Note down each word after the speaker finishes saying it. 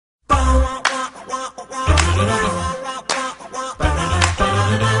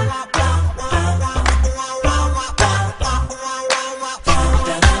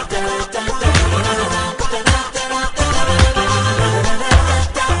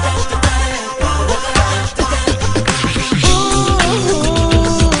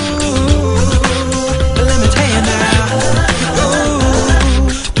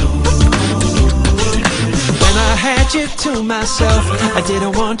To myself, I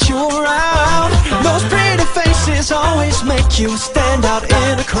didn't want you around. Those pretty faces always make you stand out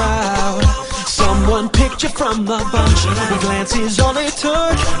in a crowd. Someone picked you from the bunch, a glance is all it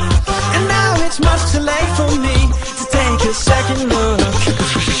took. And now it's much too late for me to take a second look.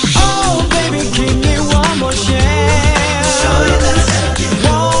 Oh baby, give me one more chance.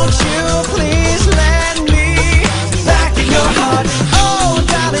 Won't you please let me back in your heart? Oh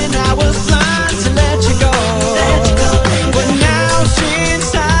darling, I was blind to let you go. But now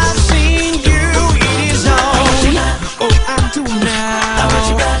since I've seen you, it is on. Oh, I do now.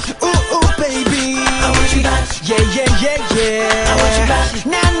 Ooh, ooh, baby. Yeah, yeah, yeah, yeah.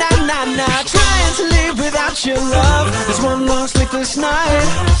 Nah. Trying to live without your love. There's one long sleepless night.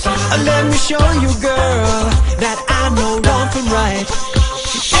 Let me show you, girl, that I know wrong from right.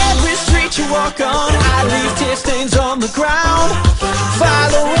 Every street you walk on, I leave tear stains on the ground.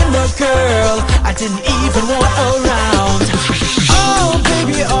 Following the girl I didn't even want around. Oh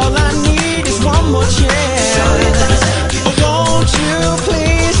baby, all I need is one more chance. Won't you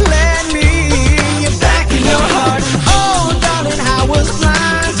please let me back in your heart? Oh darling, I was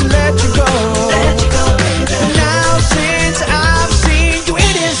blind to let you go. Now since I've seen you,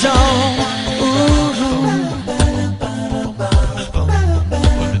 it is on.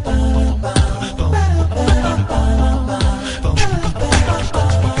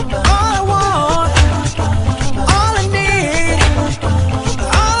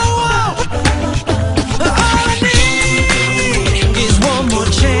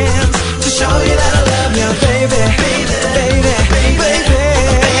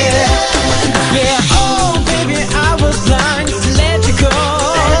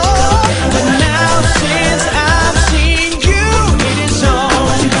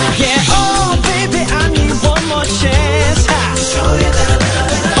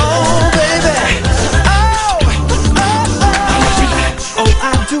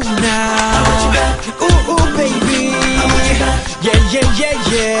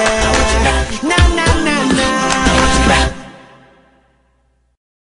 Yeah. Nah.